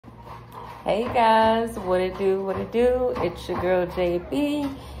Hey guys, what it do, what it do? It's your girl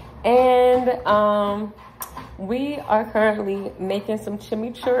JB, and we are currently making some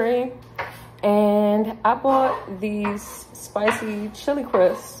chimichurri, and I bought these spicy chili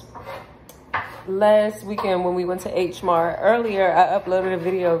crisps last weekend when we went to H Mart. Earlier, I uploaded a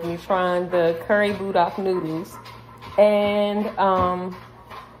video of me trying the curry budok noodles, and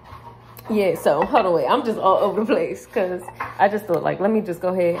yeah, so hold on, wait, I'm just all over the place because I just thought, like, let me just go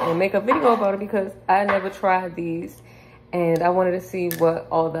ahead and make a video about it because I never tried these and I wanted to see what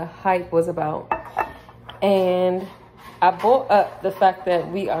all the hype was about. And I brought up the fact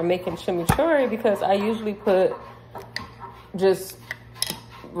that we are making chimichurri because I usually put just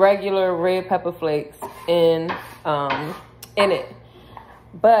regular red pepper flakes in it.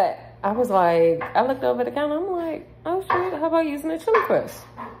 But I was like, I looked over the counter, I'm like, oh shit, how about using a chili crisp?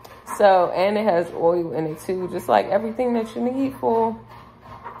 So, and it has oil in it too, just like everything that you need for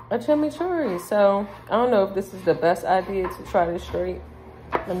a chimichurri. So, I don't know if this is the best idea to try this straight.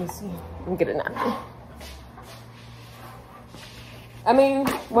 Let me see. Let me get a napkin. I mean,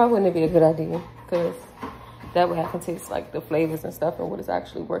 why wouldn't it be a good idea? Because that way I can taste like the flavors and stuff and what it's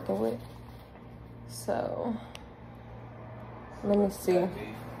actually working with. So, let me see.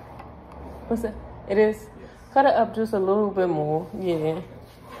 What's that? It is? Yes. Cut it up just a little bit more. Yeah.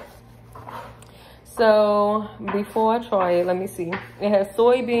 So before I try it, let me see. It has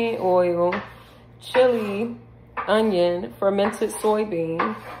soybean oil, chili, onion, fermented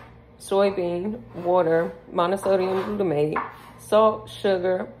soybean, water, monosodium glutamate, salt,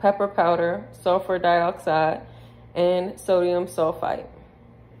 sugar, pepper powder, sulfur dioxide, and sodium sulfite.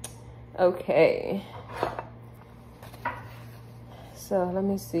 Okay. So let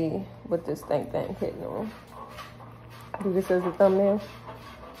me see what this thing hitting on. Do this as a thumbnail?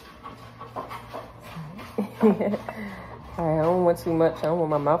 Alright, I don't want too much. I don't want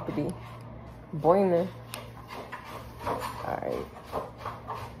my mouth to be boiling. Alright.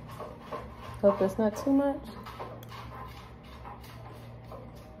 Hope that's not too much.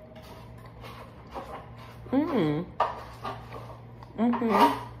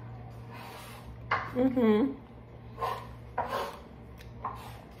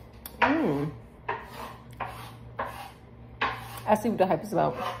 I see what the hype is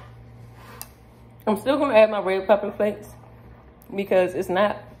about. I'm still gonna add my red pepper flakes because it's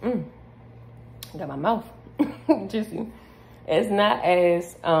not, got my mouth juicy. It's not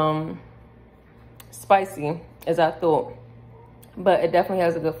as spicy as I thought, but it definitely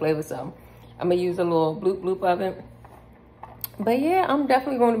has a good flavor. So I'm gonna use a little bloop of it. But yeah, I'm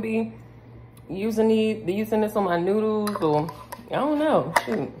definitely gonna be using this on my noodles, or I don't know,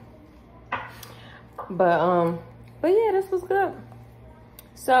 shoot. But yeah, this was good.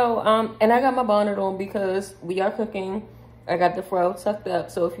 So, and I got my bonnet on because we are cooking. I got the fro tucked up.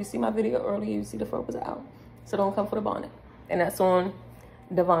 So if you see my video earlier, you see the fro was out. So don't come for the bonnet. And that's on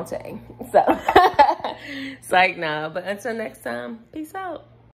Devontae. So, it's like, nah. But until next time, peace out.